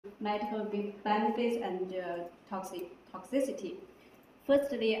medical benefits and toxicity.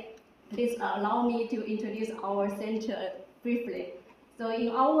 Firstly, please allow me to introduce our center briefly. So in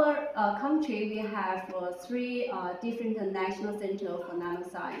our country, we have three different national centers for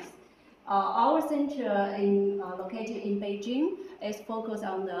nanoscience. Our center located in Beijing is focused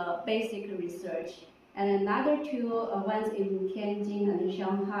on the basic research. And another two, ones in Tianjin and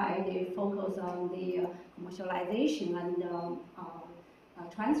Shanghai, they focus on the commercialization and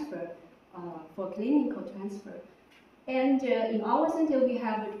transfer for clinical transfer. And in our center, we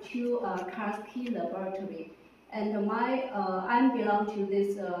have two key laboratory. And I belong to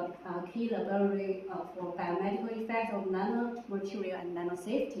this key laboratory for biomedical effects of nanomaterial and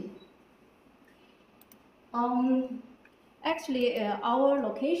nanosafety. Actually, our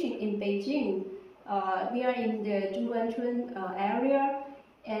location in Beijing, we are in the Zhongguancun area,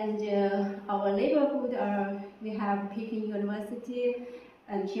 and our neighborhood we have Peking University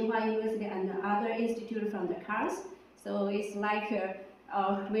and Tsinghua University and other institutes from the CARS. So it's like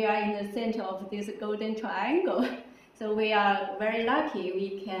we are in the center of this golden triangle. So we are very lucky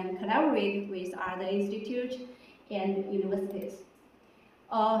we can collaborate with other institutes and universities.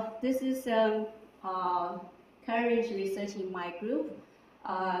 This is current research in my group.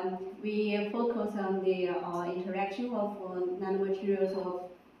 We focus on the interaction of nanomaterials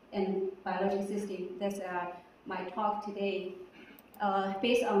and biological systems. That's my talk today.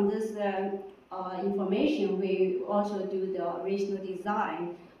 Based on this information, we also do the original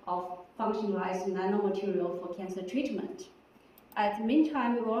design of functionalized nanomaterial for cancer treatment. At the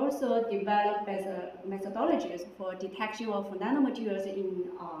meantime, we also develop methodologies for detection of nanomaterials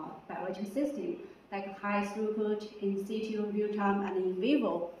in biological systems, like high throughput, in situ, real-time, and in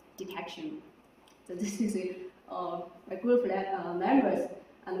vivo detection. So this is my group members,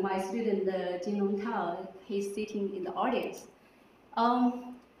 and my student, Jinlong Tao, he's sitting in the audience.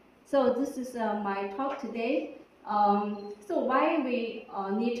 So this is my talk today. So why we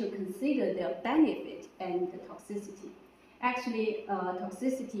need to consider the benefit and the toxicity? Actually,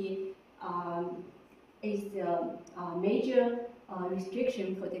 toxicity is a major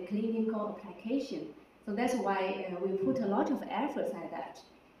restriction for the clinical application. So that's why we put a lot of efforts at that.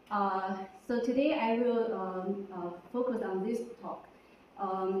 So today I will focus on this talk.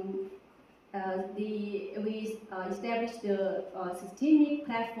 We established the systemic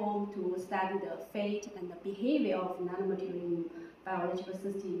platform to study the fate and the behavior of nanomaterial in biological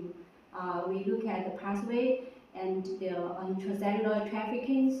system. We look at the pathway and the intracellular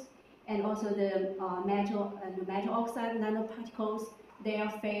traffickings, and also the metal and metal oxide nanoparticles, their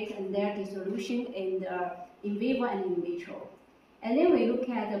fate and their dissolution in the in vivo and in vitro. And then we look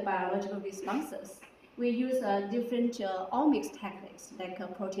at the biological responses. We use different omics techniques, like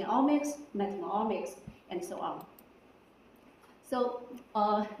proteomics, metabolomics, and so on. So,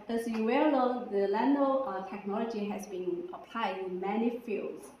 as you well know, the nano technology has been applied in many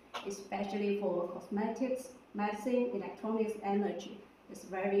fields, especially for cosmetics, medicine, electronics, energy. It's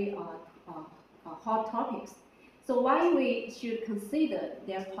very hot topics. So why we should consider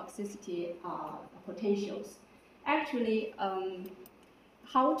their toxicity potentials? Actually,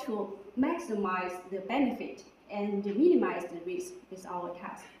 how to maximize the benefit and minimize the risk is our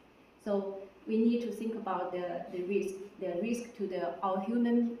task. So we need to think about the risk to our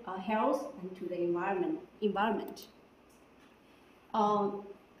human health and to the environment.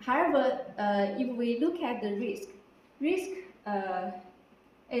 However, if we look at the risk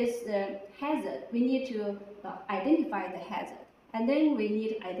is the hazard. We need to identify the hazard, and then we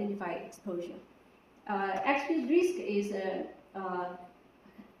need to identify exposure. Actually, risk is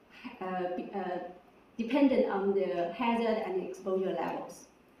dependent on the hazard and exposure levels.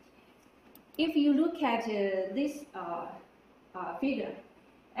 If you look at this figure,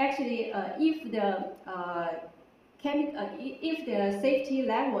 actually, if the safety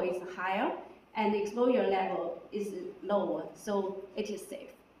level is higher and the exposure level is lower, so it is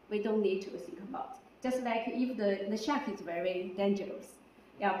safe. We don't need to think about it. Just like if the shark is very dangerous.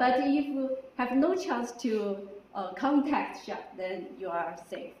 Yeah, but if you have no chance to contact shark, then you are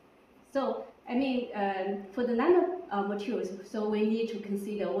safe. So, I mean, for the nanomaterials, so we need to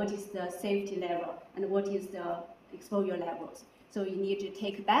consider what is the safety level and what is the exposure levels. So you need to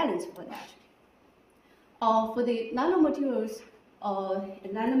take balance for that. For the nanomaterials,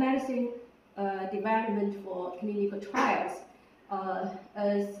 nanomedicine development for clinical trials,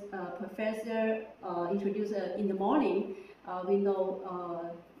 as Professor introduced in the morning, we know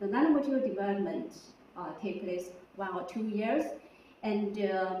the nanomaterial development takes place 1 or 2 years, and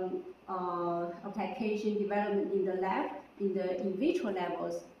application development in the lab, in the in vitro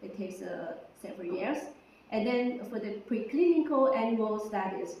levels, it takes several years. And then for the preclinical animal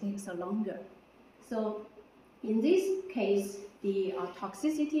studies, it takes longer. So in this case, the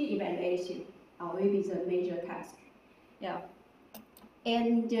toxicity evaluation will be the major task. Yeah.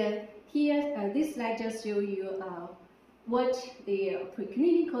 And here, this slide just shows you what the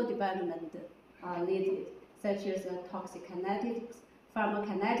preclinical development needed, such as toxicokinetics,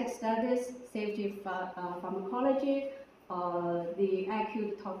 pharmacokinetic studies, safety pharmacology, the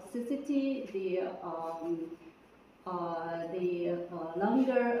acute toxicity, the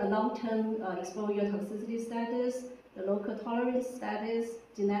long-term exposure toxicity studies, the local tolerance studies,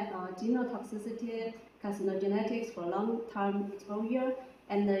 genotoxicity, carcinogenetics for long-term exposure,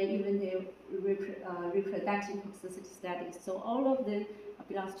 and even the reproduction toxicity studies. So all of them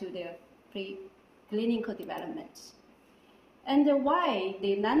belongs to the preclinical development. And why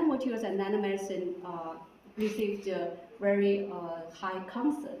the nanomaterials and nanomedicine received very high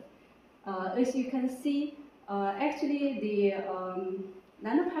concern. As you can see, actually the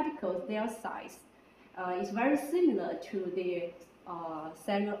nanoparticles, their size is very similar to the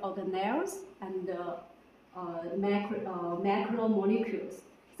cellular organelles and macromolecules.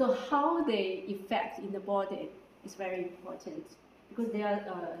 So how they affect in the body is very important because their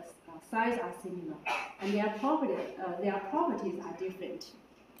size are similar and their properties are different.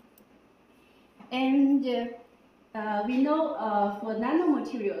 And we know for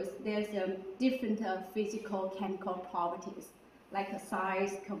nanomaterials, there's different physical chemical properties like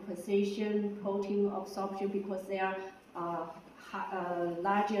size, composition, protein absorption, because they are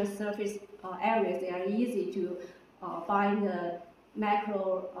larger surface areas. They are easy to bind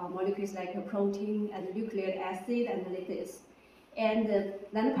macro molecules like protein and nucleic acid and lipids. And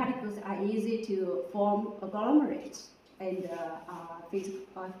nanoparticles are easy to form agglomerates in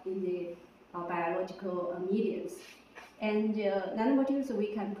the biological mediums. And nanomaterials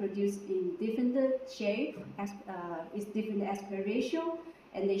we can produce in different shape, with different aspect ratio,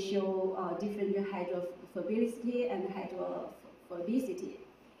 and they show different hydrophobicity and hydrophobicity.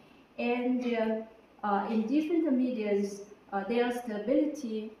 And in different mediums, their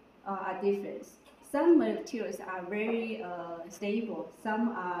stability are different. Some materials are very stable, some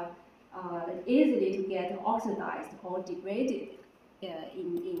are easily to get oxidized or degraded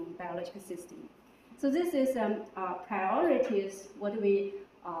in biological system. So this is priorities what we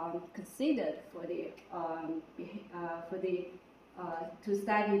considered for the to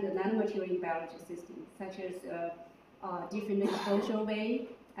study the nanomaterial in biological system, such as different exposure way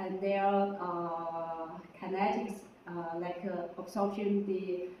and their kinetics, like absorption,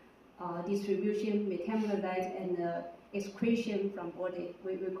 the distribution, metabolite, and excretion from body,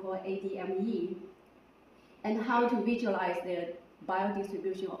 we call ADME, and how to visualize the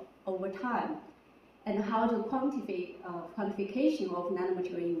biodistribution over time, and how to quantification of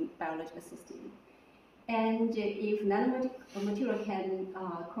nanomaterial in biological system. And if nanomaterial can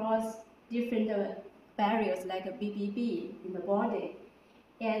cross different barriers like a BBB in the body,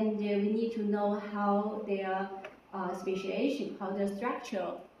 and we need to know how their speciation, how their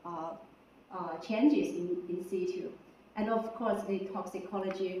structure changes in situ, and of course the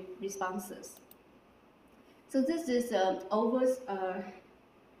toxicology responses. So this is an overview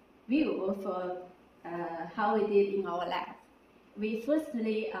of how we did in our lab. We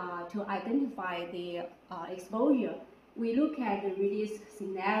firstly, to identify the exposure, we look at the release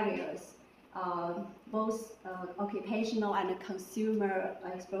scenarios, both occupational and consumer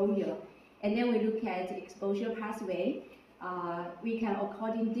exposure. And then we look at the exposure pathway. We can,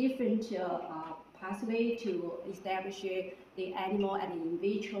 according different pathway, to establish the animal and in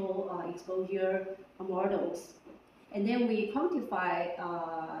vitro exposure models. And then we quantify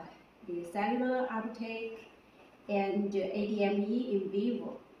the cellular uptake and ADME in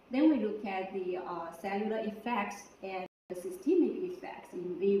vivo. Then we look at the cellular effects and the systemic effects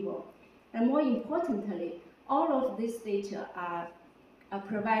in vivo. And more importantly, all of this data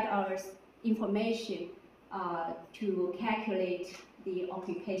provide us information to calculate the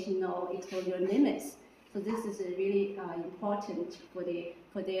occupational exposure limits. So this is really important for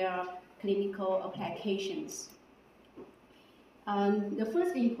their clinical applications. The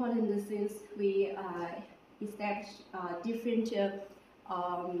first important things we established different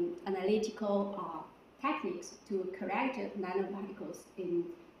analytical techniques to correct nanoparticles in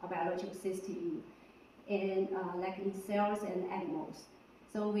a biological system, and like in cells and animals.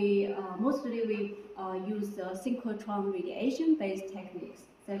 So we mostly we use synchrotron radiation-based techniques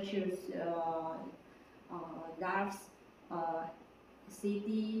such as DARPS,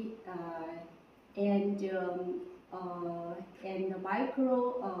 CD, and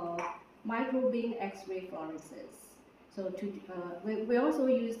microbeam X-ray fluorescence. So we also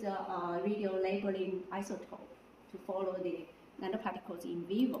use the radio labeling isotope to follow the nanoparticles in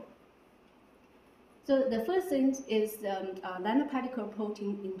vivo. So the first thing is nanoparticle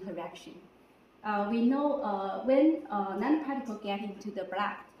protein interaction. We know when nanoparticles get into the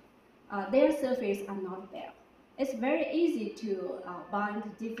blood, their surface are not there. It's very easy to bind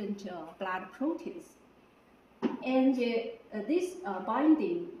different blood proteins. And this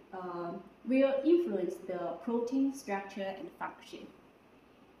binding will influence the protein structure and function,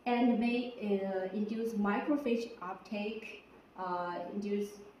 and may induce macrophage uptake, induce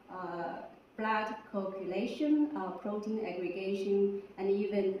blood coagulation, protein aggregation, and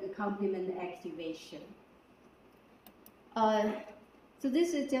even complement activation. So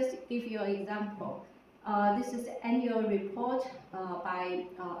this is just to give you an example. This is the annual report by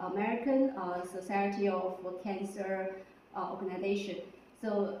American Society of Cancer Organization.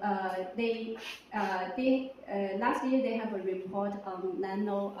 So they last year they have a report on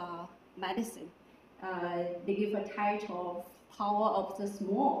nanomedicine. They give a title of Power of the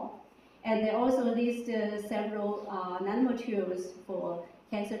Small, and they also list several nanomaterials for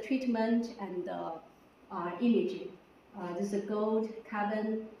cancer treatment and imaging. This is gold,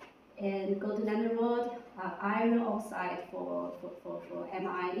 carbon, and gold nanorod, iron oxide for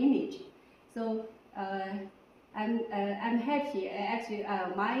MRI image. So I'm happy. Actually,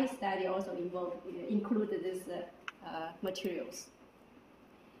 my study also included these materials.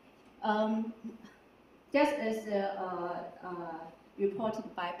 Just as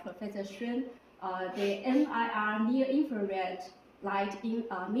reported by Professor Chen, the NIR near-infrared light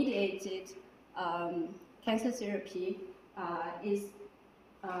mediated cancer therapy is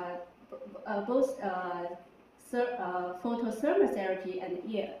both photothermal therapy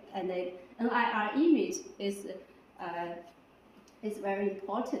and the NIR image is very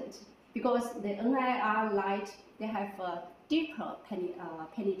important, because the NIR light, they have deeper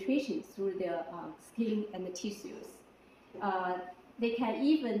penetration through the skin and the tissues. They can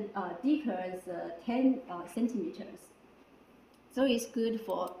even deeper as 10 centimeters. So it's good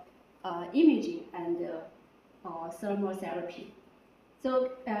for imaging and thermal therapy.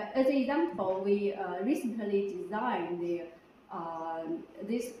 So as an example, we recently designed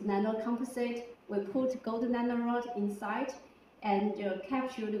this nanocomposite. We put gold nanorod inside and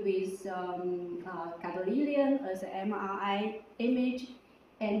captured with gadolinium as an MRI image.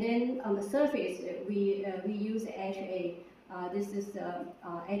 And then on the surface, we use HA. This is the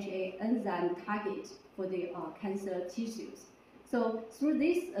HA enzyme target for the cancer tissues. So through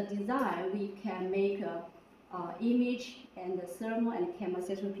this design, we can make image and the thermal and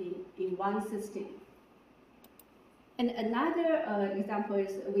chemotherapy in one system. And another example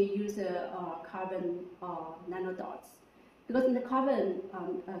is we use carbon nanodots. Because in the carbon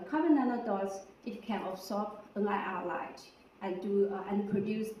nanodots, it can absorb NIR light and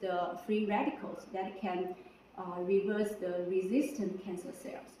produce the free radicals that can reverse the resistant cancer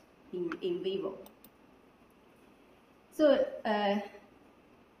cells in vivo. So,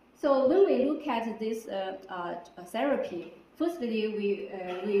 so when we look at this therapy, firstly we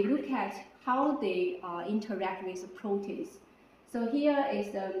look at how they interact with proteins. So here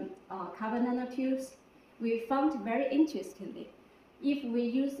is the carbon nanotubes. We found very interestingly, if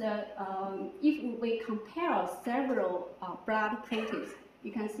we compare several blood proteins,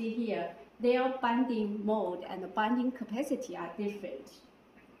 you can see here their binding mode and the binding capacity are different.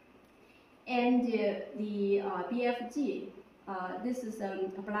 And the BFG, this is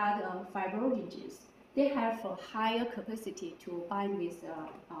blood fibrinogens. They have a higher capacity to bind with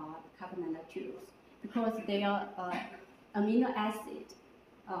carbon nanotubes because they are amino acid.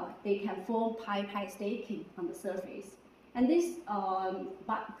 They can form pi-pi staking on the surface, and this blood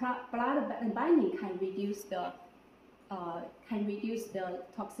binding can reduce the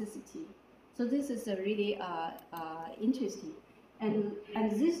toxicity. So this is really interesting. And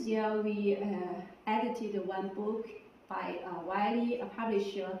this year we edited one book by Wiley, a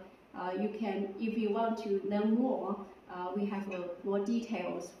publisher. You can, if you want to learn more, we have more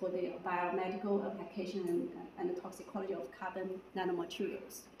details for the biomedical application and the toxicology of carbon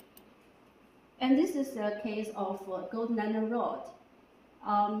nanomaterials. And this is a case of gold nanorod.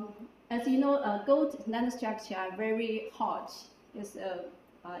 As you know, gold nanostructure are very hot. It's,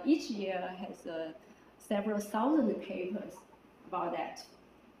 each year has several thousand papers about that.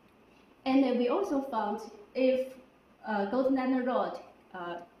 And we also found if gold nanorod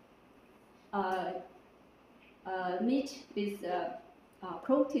meet with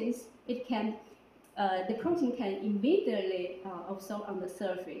proteins, it can the protein can immediately absorb on the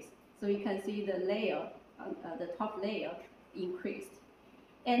surface. So you can see the layer, the top layer increased.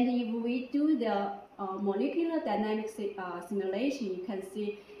 And if we do the molecular dynamic simulation, you can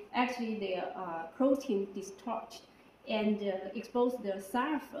see actually the protein distort and expose the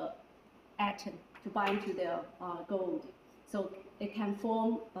sulfur atom to bind to the gold. So it can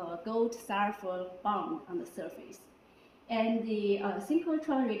form a gold-sulfur bond on the surface. And the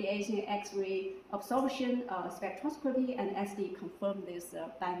synchrotron radiation, X-ray absorption, spectroscopy, and SD confirm this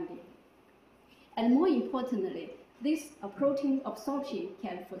binding. And more importantly, this protein absorption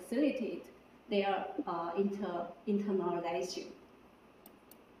can facilitate their internalization.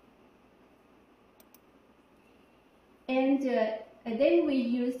 And then we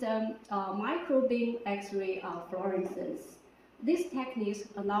use microbeam X-ray fluorescence. These techniques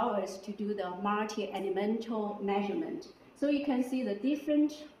allow us to do the multi-elemental measurement. So you can see the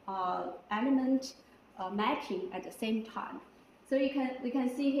different element matching at the same time. So we can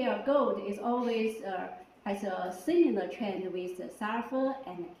see here gold is always has a similar trend with the sulfur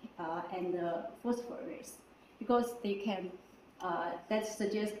and phosphorus, because they can that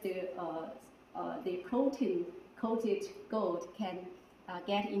suggests the protein coated gold can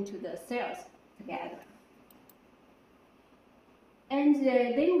get into the cells together. And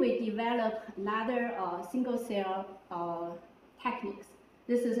then we develop another single cell techniques.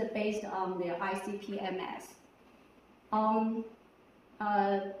 This is based on the ICP-MS.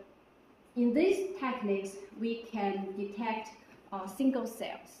 In these techniques, we can detect single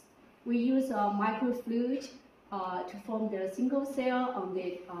cells. We use microfluid to form the single cell on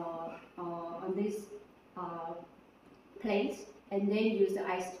this plate, and then use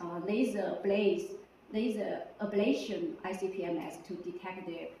laser ablation ICP-MS to detect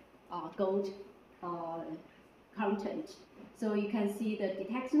the gold content. So you can see the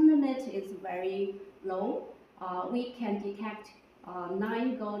detection limit is very low. We can detect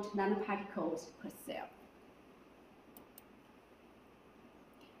 9 gold nanoparticles per cell.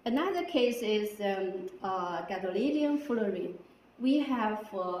 Another case is gadolinium fluorine. We have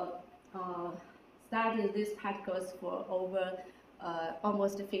studied these particles for over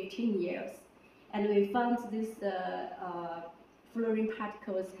almost 15 years. And we found these fluorine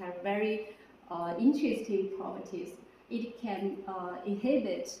particles have very interesting properties. It can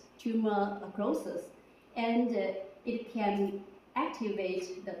inhibit tumor growth, and it can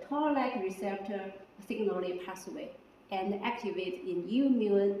activate the toll-like receptor signaling pathway and activate in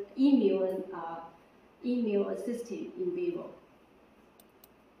immune system in vivo.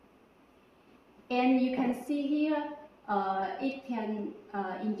 And you can see here, it can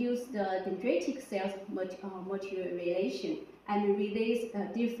induce the dendritic cells maturation and release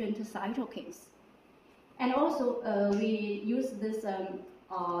different cytokines. And also, we use this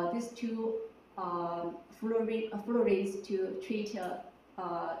these two fluorines to treat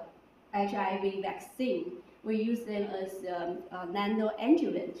HIV vaccine. We use them as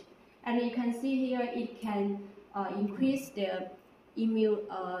nanoadjuvant, and you can see here it can increase the immune.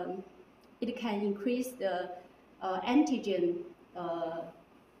 It can increase the antigen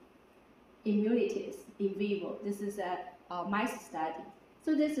immunities in vivo. This is a mice study.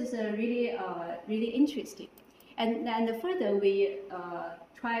 So this is really really interesting. And then further we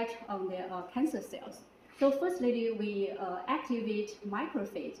tried on the cancer cells. So firstly we activate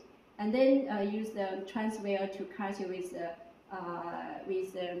macrophage, and then use the transfer to culture with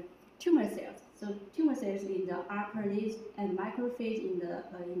tumor cells. So tumor cells in the upper lids and macrophage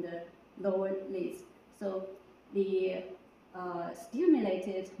in the lower lids. So the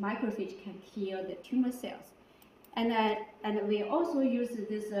stimulated macrophage can kill the tumor cells. And we also use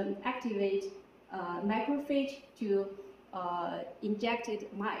this activate macrophage to injected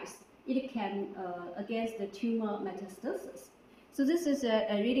mice. It can against the tumor metastasis. So this is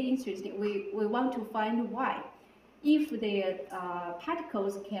really interesting. We want to find why. If the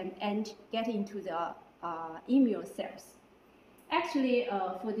particles can get into the immune cells. Actually,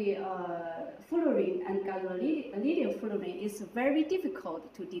 for the fluorine and gadolinium fluorine, it's very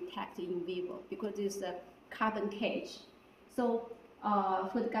difficult to detect in vivo because it's a carbon cage. So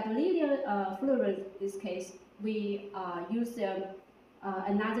for the gadolinium fluorine, in this case, we use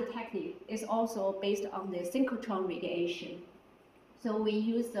another technique. It's also based on the synchrotron radiation. So we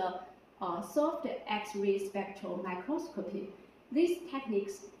use the soft X-ray spectral microscopy. These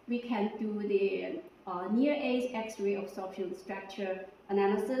techniques, we can do the near-edge X-ray absorption structure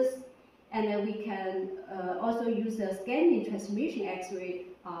analysis, and we can also use the scanning transmission X-ray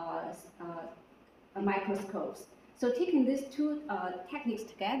microscopes. So taking these two techniques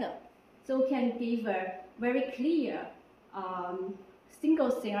together, so we can give a very clear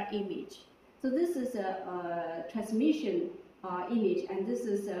single cell image. So this is a transmission image, and this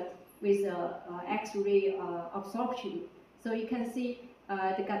is with X-ray absorption. So you can see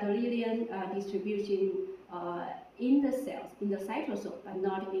the gadolinium distribution in the cells, in the cytosol, but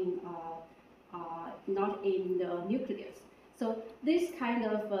not in the nucleus. So this kind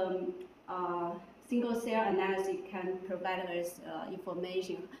of single cell analysis can provide us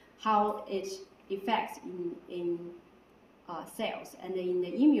information how it affects in cells and in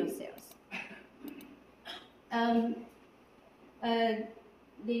the immune cells.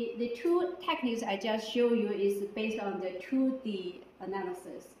 The two techniques I just showed you is based on the 2D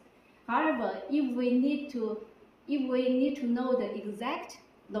analysis. However, if we need to know the exact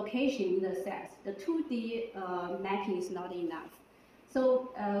location in the cells, the 2D mapping is not enough. So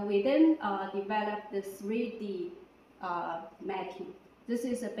we then developed the 3D mapping. This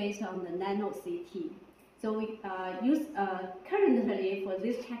is based on the nano-CT. So we currently for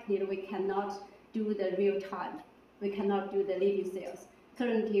this technique, we cannot do the real time. We cannot do the living cells.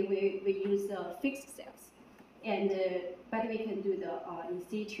 Currently, we use fixed cells, and but we can do the in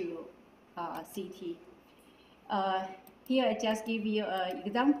situ CT. Here I just give you an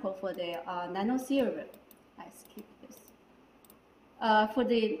example for the nanosilver. I skip this. For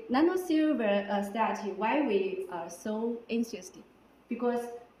the nanosilver study, why we are so interested? Because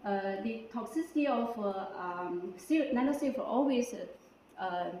the toxicity of nanosilver always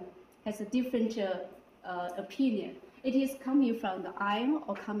has a different opinion. It is coming from the ion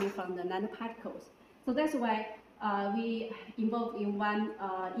or coming from the nanoparticles. So that's why we involved in one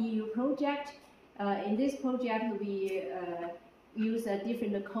EU project. In this project, we use a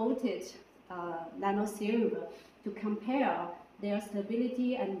different coated nanosilver to compare their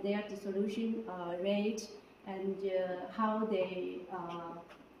stability and their dissolution rate and how they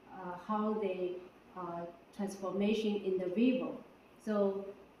transformation in the vivo. So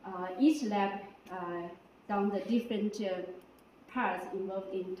each lab done the different parts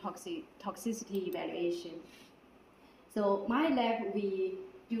involved in toxicity evaluation. So my lab, we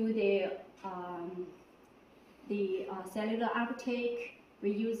do the cellular uptake.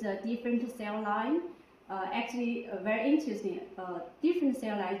 We use a different cell line. Actually, very interesting. Different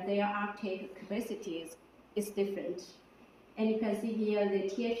cell lines, their uptake capacity is different. And you can see here the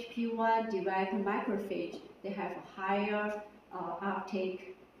THP1 derived macrophage. They have a higher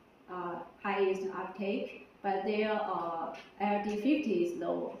uptake, highest uptake, but their LD50 is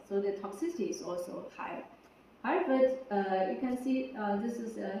lower, so the toxicity is also higher. However, you can see this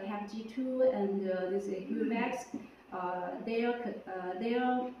is HepG2 and this is Humax. Their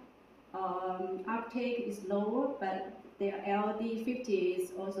uptake is lower, but their LD50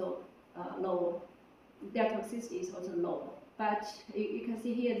 is also lower. Their toxicity is also lower. But you can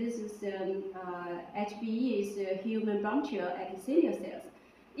see here, this is HBE is human bronchial epithelial cells.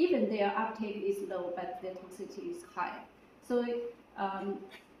 Even their uptake is low, but the toxicity is high. So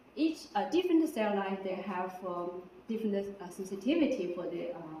each different cell line, they have different sensitivity for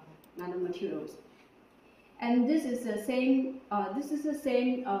the nanomaterials. And this is the same. This is the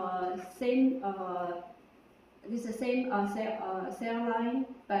same. This is the same cell line,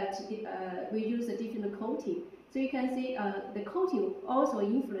 but we use a different coating. So you can see the coating also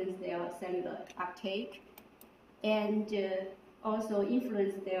influence their cellular uptake, and also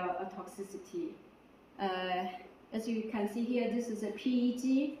influence their toxicity. As you can see here, this is a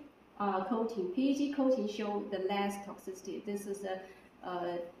PEG coating. PEG coating shows the less toxicity. This is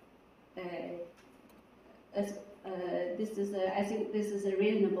I think this is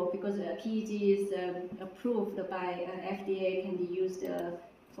reasonable because PEG is approved by FDA, can be used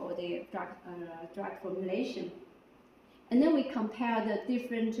for the drug formulation. And then we compare the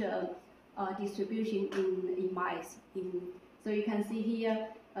different distribution in mice. So you can see here,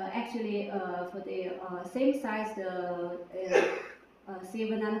 actually, for the same size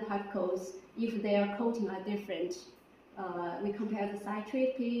silver nanoparticles, if their coating are different, we compare the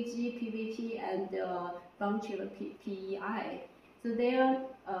citrate, PEG, PVP, and bronchial PEI. So their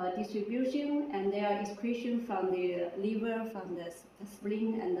distribution and their excretion from the liver, from the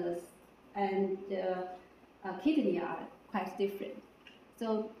spleen, and kidney are quite different.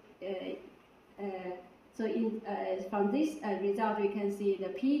 So, from this result, we can see the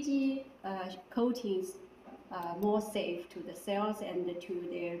PEG coatings more safe to the cells and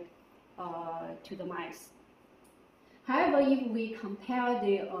to the mice. However, if we compare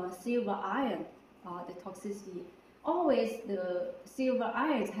the silver ion, the toxicity, always the silver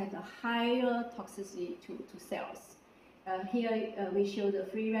ions have a higher toxicity to cells. Here we show the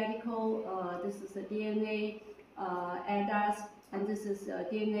free radical. This is a DNA ADAS, and this is a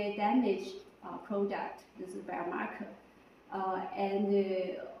DNA damage product. This is a biomarker,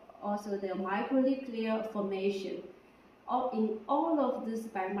 and also the micronuclear formation. In all of these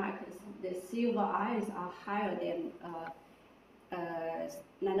biomarkers, the silver ions are higher than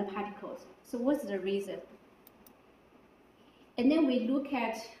nanoparticles. So what's the reason? And then we look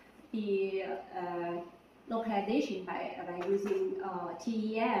at the localization by using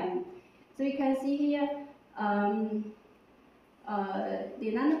TEM. So you can see here the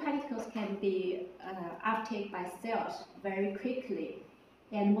nanoparticles can be uptake by cells very quickly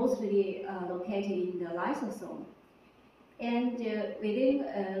and mostly located in the lysosome. And we then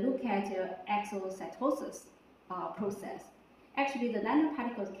look at exocytosis process. Actually, the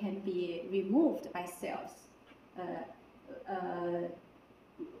nanoparticles can be removed by cells.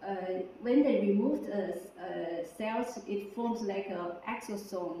 When they remove cells, it forms like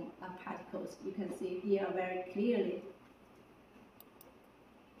exosome particles. You can see here very clearly.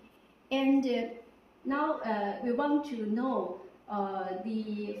 And now we want to know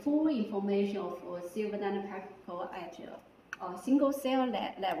the full information of silver nanoparticle at single cell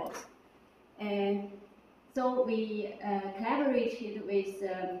levels. And so we collaborated with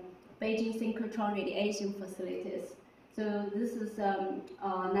Beijing synchrotron radiation facilities. So this is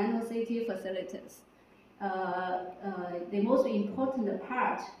nanocity facilities. The most important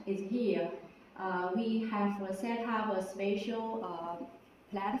part is here. We have set up a special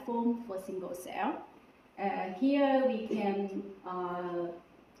platform for single cell. Here we can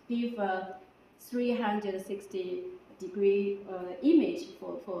give a 360-degree image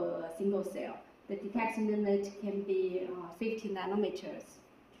for a single cell. The detection limit can be 50 nanometers.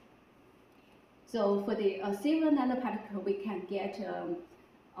 So for the silver nanoparticle, we can get a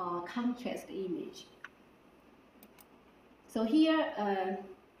contrast image. So here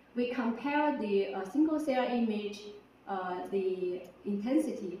we compare the single cell image, the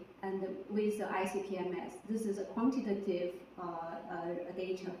intensity, and with the ICP-MS. This is a quantitative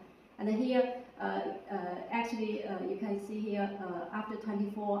data. And here, actually, you can see here after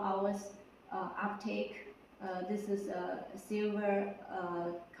 24 hours uptake. This is silver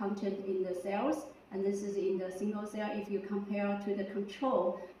content in the cells, and this is in the single cell. If you compare to the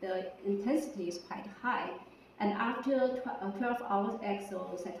control, the intensity is quite high. And after 12 hours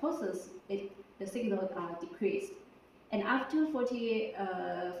exocytosis, the signal decreased. And after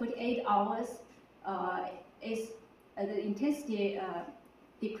 48 hours, the intensity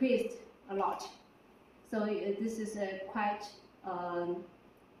decreased a lot. So this is quite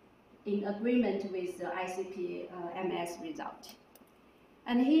in agreement with the ICP-MS result.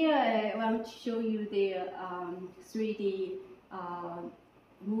 And here I want to show you the 3D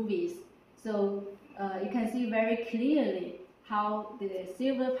movies. So you can see very clearly how the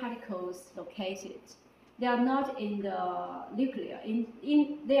silver particles located. They are not in the nuclear,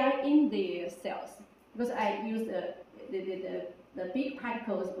 they are in the cells. Because I use the big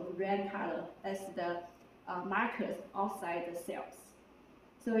particles of red color as the markers outside the cells.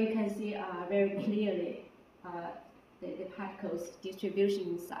 So you can see very clearly the particles distribution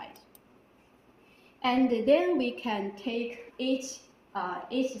inside. And then we can take each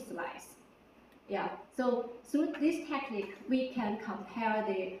slice. Yeah. So through this technique, we can compare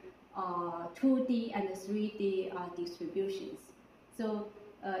the 2D and 3D distributions. So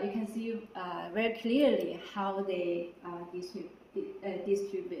you can see very clearly how they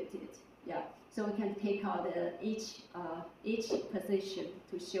distributed. Yeah. So we can take out each position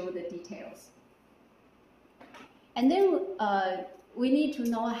to show the details. And then we need to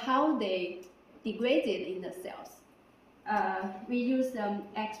know how they degraded in the cells. We use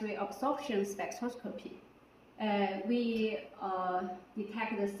X-ray absorption spectroscopy. We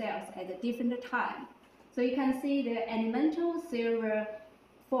detect the cells at a different time. So you can see the elemental silver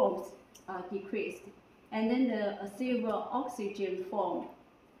forms decreased, and then the silver oxygen form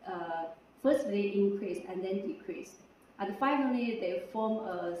firstly increased and then decreased. And finally, they form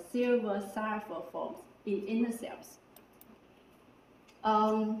a silver sulfur forms in the cells.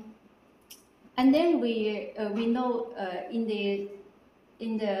 And then we know in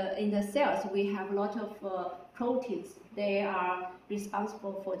the cells we have a lot of proteins. They are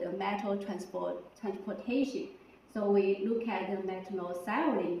responsible for the metal transportation. So we look at the methyl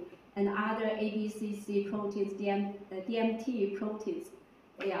and other ABCC proteins, DMT proteins.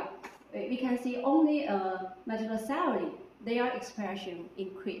 Yeah, we can see only methyl their expression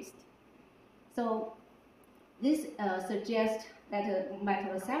increased. So this suggests that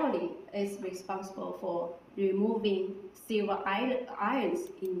methyl is responsible for removing silver ions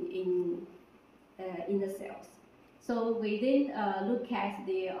in the cells. So we then look at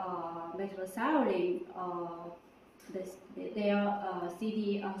the methyl their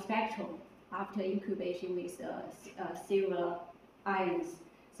CD spectrum after incubation with silver ions.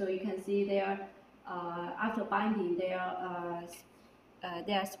 So you can see there after binding their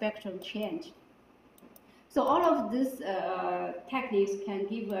spectrum change. So all of these techniques can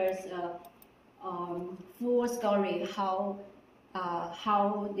give us full story how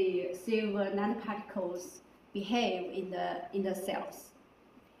the silver nanoparticles behave in the cells.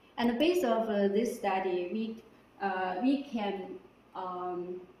 And based on this study, we can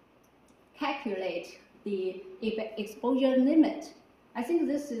calculate the exposure limit. I think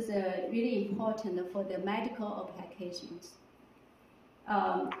this is really important for the medical applications.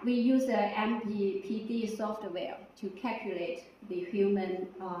 We use the MPPD software to calculate the human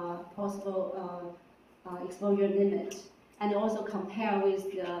possible exposure limit, and also compare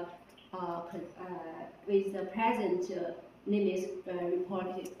with the present limits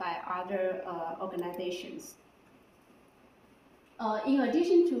reported by other organizations. In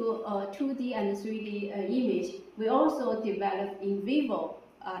addition to 2D and 3D image, we also develop in vivo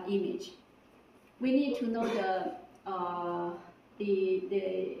image. We need to know the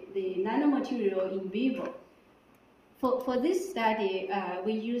nanomaterial in vivo. For this study,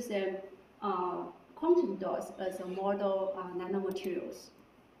 we use quantum dots as a model nanomaterials.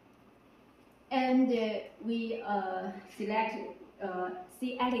 And we select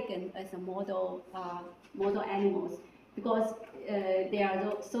C. elegans as a model animals because they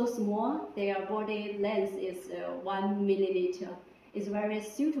are so small. Their body length is 1 milliliter. It's very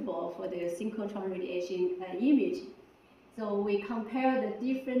suitable for the synchrotron radiation image. So we compare the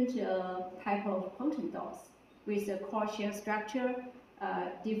different type of quantum dots with the core shell structure,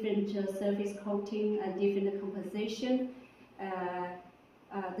 different surface coating, and different composition.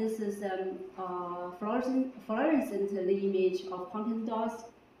 This is fluorescent image of quantum dots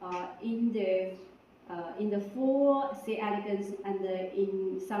in the full C. elegans and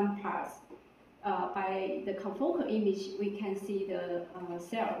in some parts. By the confocal image, we can see the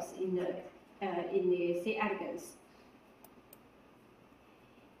cells in the C. elegans.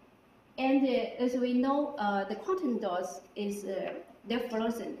 And as we know, the quantum dots is their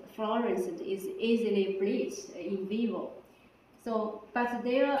fluorescent is easily bleached in vivo. So, but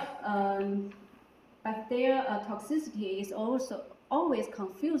their toxicity is also always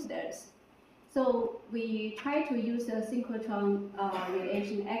confused us. So we try to use a synchrotron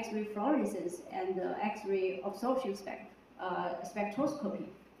radiation X-ray fluorescence and X-ray absorption spectroscopy.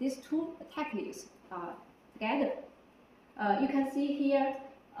 These two techniques together. You can see here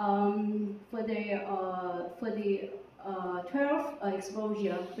for the 12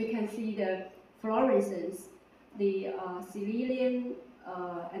 exposure, we can see the fluorescence, the civilian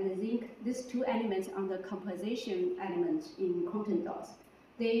and the zinc. These two elements on the composition element in quantum dots.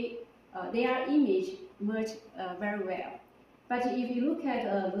 Their image merge very well. But if you look at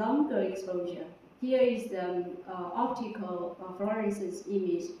a longer exposure, here is the optical fluorescence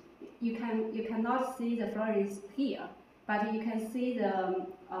image. You cannot see the fluorescence here, but you can see the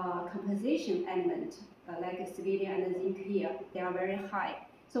composition element like a civilian and zinc here. They are very high.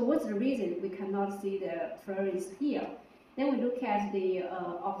 So what's the reason we cannot see the fluorescence here? Then we look at the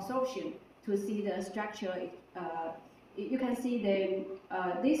absorption to see the structure. You can see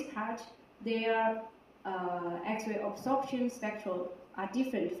this part, their X-ray absorption spectral are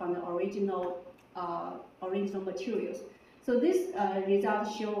different from the original materials. So this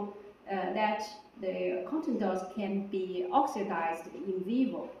results show that the quantum dots can be oxidized in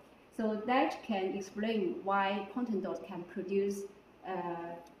vivo. So that can explain why quantum dots can produce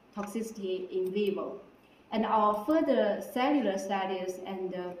toxicity in vivo. And our further cellular studies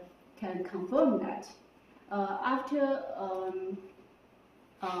and can confirm that. After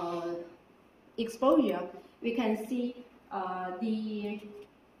exposure, we can see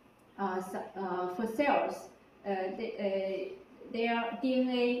for cells, their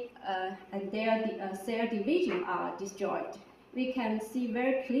DNA and their cell division are destroyed. We can see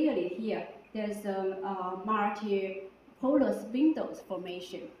very clearly here there's a multipolar spindles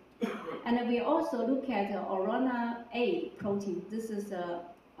formation. And we also look at Orona A protein. This is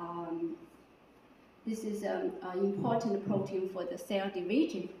an important protein for the cell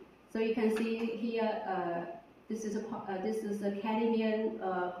division. So you can see here, this is a cadmium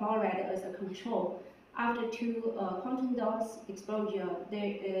chloride as a control. After two quantum dots exposure,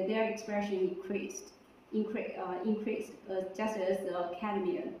 their expression increased just as the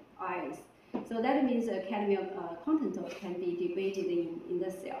cadmium ions. So that means cadmium quantum dots can be degraded in the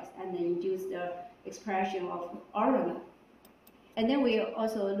cells and induce the expression of orona. And then we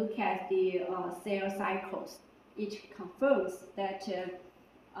also look at the cell cycles. It confirms that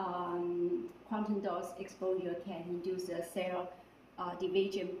quantum dots exposure can induce cell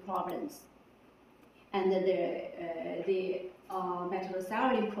division problems. And the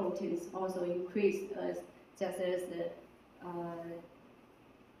methylcellulose proteins also increase just as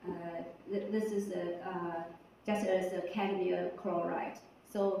this is just as a cadmium chloride.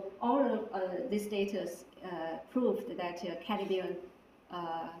 So all of this data proved that cadmium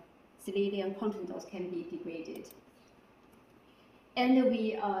selenium content can be degraded. And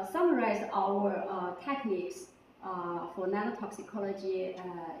we summarize our techniques for nanotoxicology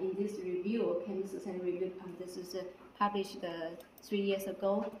in this review, Chemical Society review. This is published 3 years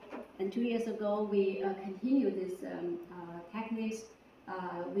ago. And 2 years ago, we continued these techniques.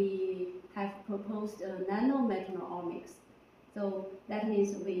 We have proposed nanometanomics. So that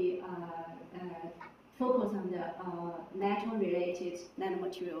means we focus on the metal-related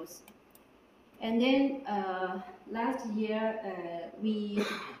nanomaterials. And then last year,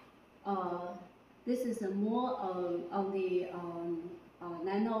 this is more on the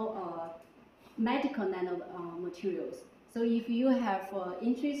medical nanomaterials. So if you have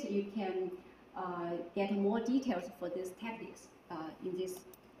interest, you can get more details for these techniques in these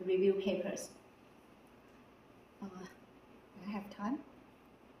review papers. I have time?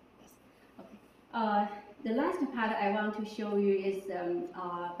 Yes. Okay. The last part I want to show you is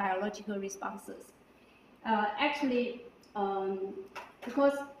biological responses. Actually,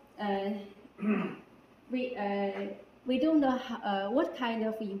 because we don't know what kind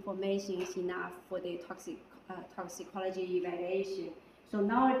of information is enough for the toxicology evaluation. So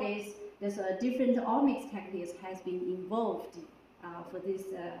nowadays, there's a different omics techniques has been involved for this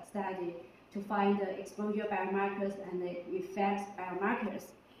study to find the exposure biomarkers and the effects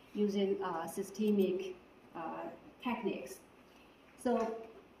biomarkers using systemic techniques. So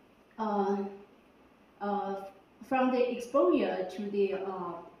from the exposure to the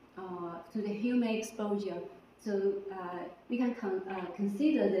human exposure, so we can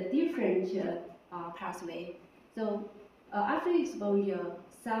consider the different pathway. So after exposure,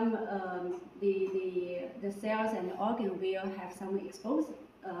 some the cells and organs will have some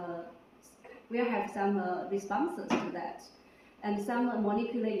will have some responses to that, and some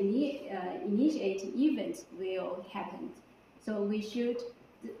molecular initiate events will happen. So we should.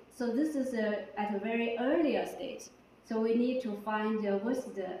 So this is at a very earlier stage. So we need to find what's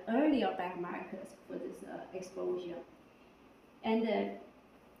the earlier biomarkers for this exposure. And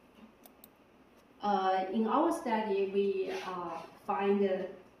in our study, we find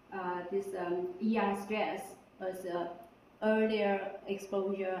this ER stress as earlier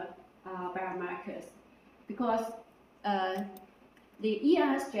exposure biomarkers, because the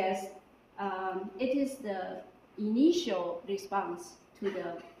ER stress, it is the initial response to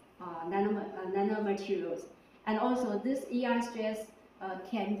the nanomaterials. And also this ER stress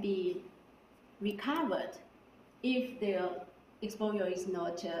can be recovered if the exposure is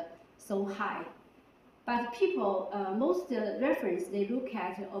not so high. But people, most reference, they look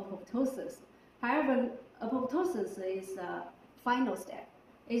at apoptosis. However, apoptosis is a final step.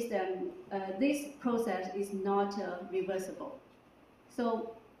 This process is not reversible.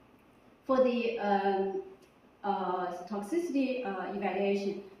 So for the toxicity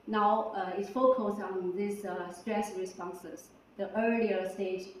evaluation, now it's focused on these stress responses, the earlier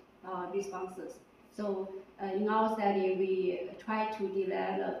stage responses. So in our study, we try to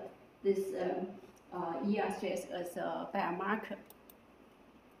develop this ER stress as a biomarker.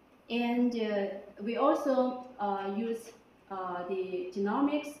 And we also use the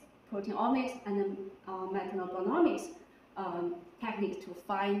genomics, proteomics, and metabomics techniques to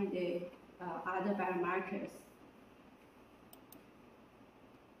find the other biomarkers.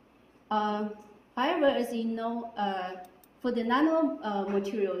 However, as you know, for the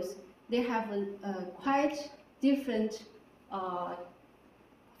nanomaterials, they have quite different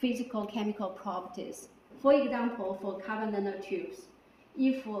physical chemical properties. For example, for carbon nanotubes,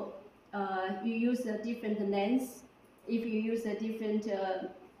 if you use a different length, if you use a different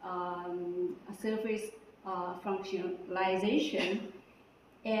surface functionalization,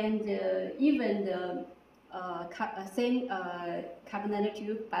 and even the same carbon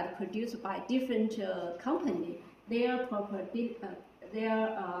nanotube but produced by different company, their properties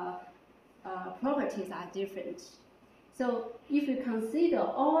are different. So if you consider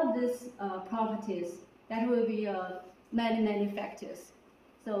all these properties, that will be many factors.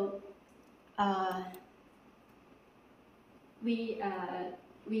 So we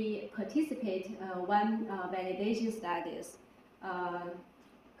participate one validation studies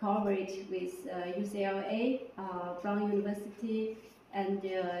collaborate with UCLA, Brown University, and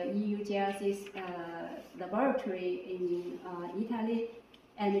EU GLC's laboratory in Italy,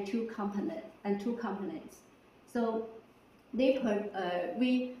 and two components. So we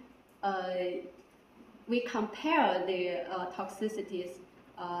compare the toxicities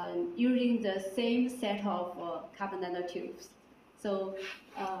using the same set of carbon nanotubes. So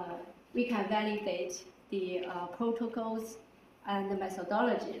we can validate the protocols and the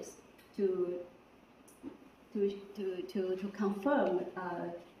methodologies to confirm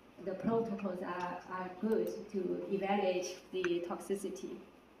the protocols are good to evaluate the toxicity.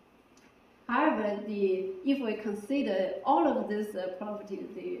 However, if we consider all of these properties,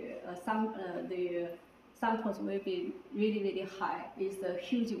 the samples will be really, really high. It's a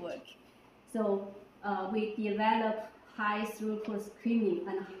huge work. So we develop high throughput screening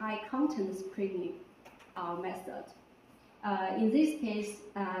and high content screening method. In this case,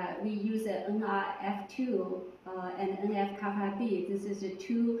 we use NRF2 and NF-kappa-B. This is the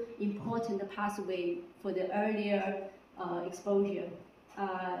two important pathways for the earlier exposure.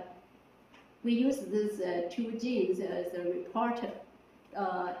 We use these two genes as a reporter,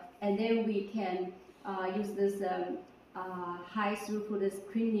 and then we can use this high throughput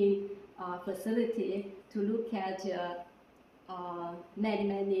screening facility to look at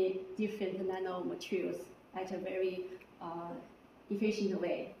many different nanomaterials at a very efficient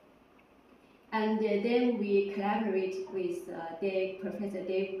way. And then we collaborate with Professor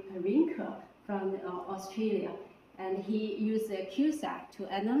Dave Rinker from Australia, and he used QSAT to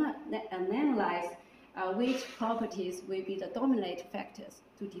analyze which properties will be the dominant factors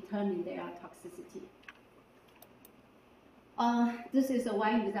to determine their toxicity. This is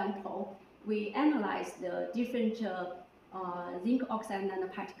one example. We analyzed the different zinc oxide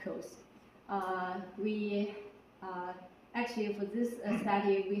nanoparticles. Actually, for this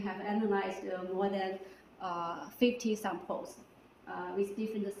study, we have analyzed more than 50 samples with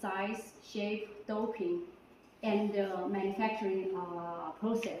different size, shape, doping, and manufacturing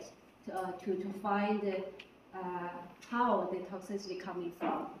process to find how the toxicity coming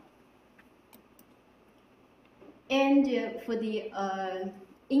from. And for the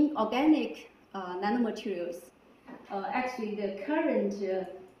inorganic nanomaterials, actually the current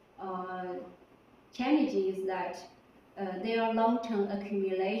challenge is that there are long-term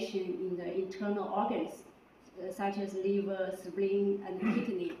accumulation in the internal organs, such as liver, spleen, and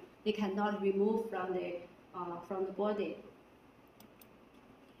kidney. They cannot remove from the body.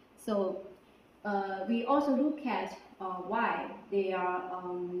 So we also look at why they are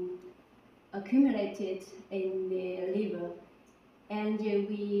accumulated in the liver, and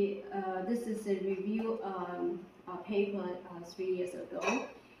this is a review paper 3 years ago.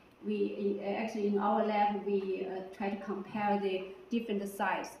 Actually in our lab we try to compare the different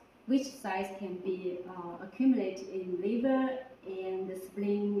size, which size can be accumulated in liver and the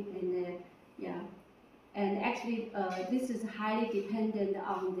spleen and and actually this is highly dependent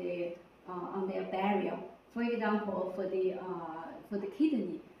on their barrier. For example, for the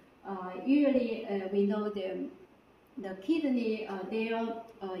kidney, usually we know the kidney their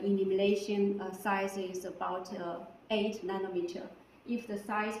elimination size is about 8 nanometer. If the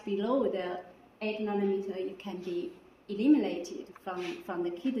size below the 8 nanometer, it can be eliminated from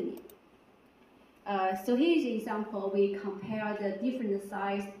the kidney. So here's an example. We compare the different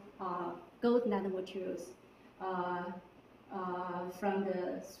size gold nanomaterials from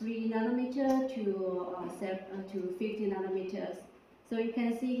the 3 nanometer to 50 nanometers. So you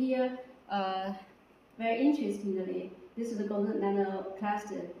can see here, very interestingly, this is the golden nano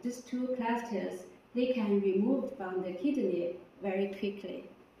cluster. These two clusters, they can be removed from the kidney very quickly.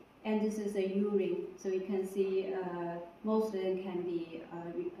 And this is a urine, so you can see most of them can be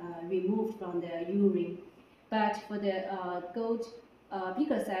removed from the urine. But for the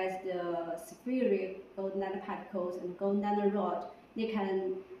bigger size, the spheric gold nanoparticles and gold nanorod, they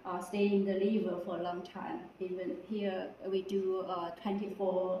can stay in the liver for a long time. Even here we do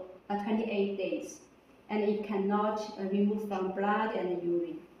 28 days, and it cannot remove from blood and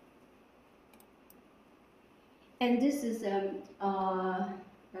urine. And this is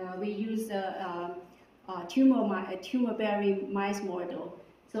we use a tumor-bearing mouse model.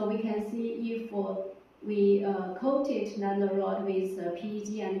 So we can see if we coated nanorod with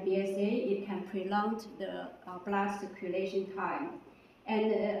PEG and BSA, it can prolong the blood circulation time,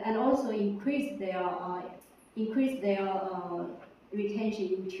 and also increase their retention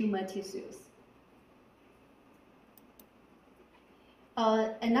in tumor tissues.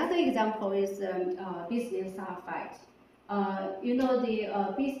 Another example is bismuth sulfide. You know, the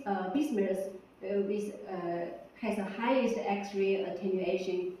bismuth has the highest X-ray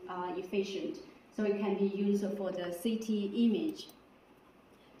attenuation efficient, so it can be used for the CT image.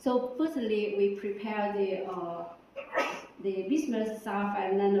 So firstly, we prepare the bismuth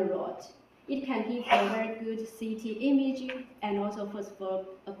sulfide nanorod. It can give a very good CT image and also for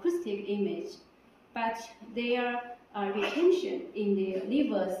acoustic image, but their retention in the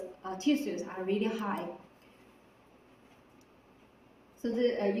liver's tissues are really high. So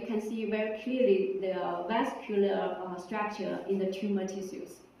you can see very clearly the vascular structure in the tumor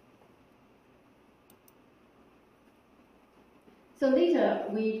tissues. So later,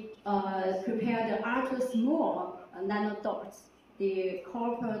 we prepare the ultra-small nanodots, the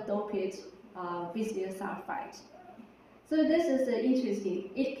copper-doped visible sulfide. So this is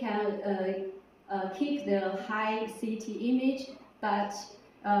interesting. It can keep the high CT image, but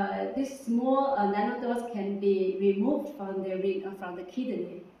these small nanodots can be removed from the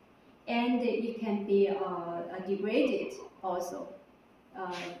kidney, and it can be degraded also.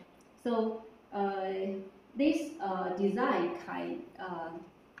 This design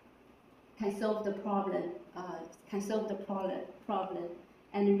can solve the problem.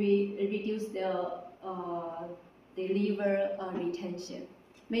 And reduce the liver retention.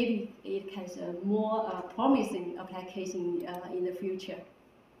 Maybe it has a more promising application in the future.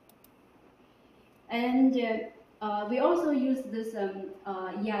 And we also use this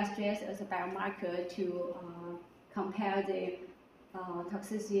ER stress as a biomarker to compare the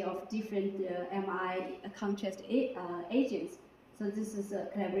toxicity of different MI contrast agents. So this is a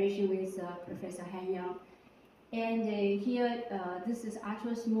collaboration with Professor Han Yang. And here, this is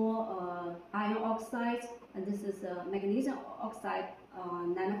ultra small iron oxides, and this is magnesium oxide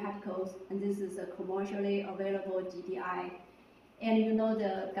nanoparticles, and this is a commercially available GDI. And you know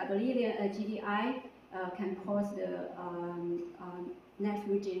the gadolinium GDI can cause the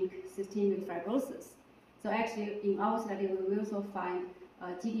nephrogenic systemic fibrosis. So actually, in our study, we also find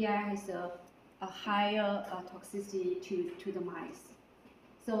GDI has a higher toxicity to the mice.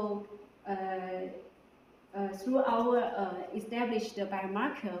 So through our established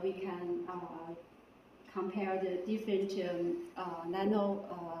biomarker, we can compare the different nano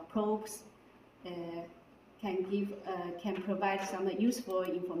probes, can provide some useful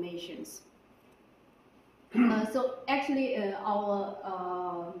informations. So actually,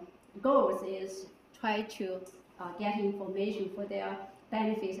 our goals is try to get information for their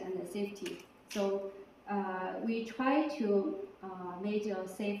benefits and the safety. So we try to measure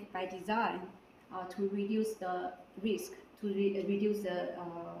safe by design to reduce the risk, to reduce the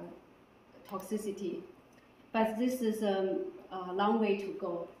toxicity. But this is a long way to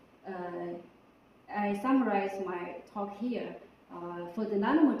go. I summarize my talk here. For the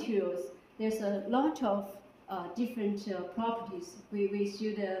nanomaterials, there's a lot of different properties we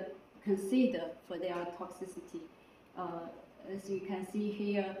should consider for their toxicity. As you can see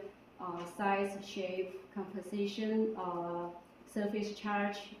here, size, shape, composition, surface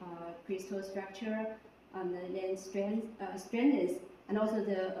charge, crystal structure, and then strength, and also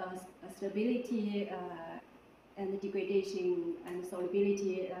the stability and degradation and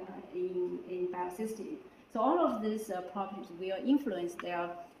solubility in biosystem. So all of these properties will influence their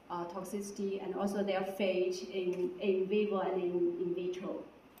toxicity and also their fate in vivo and in vitro.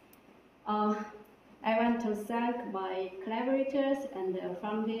 I want to thank my collaborators and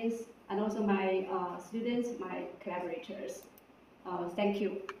from this, and also my students, my collaborators. Thank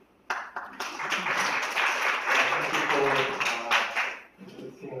you. Thank you for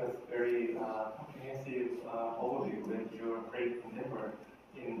introducing a very comprehensive overview with your great endeavor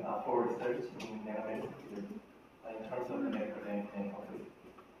for research in nanomedicine in terms of the medical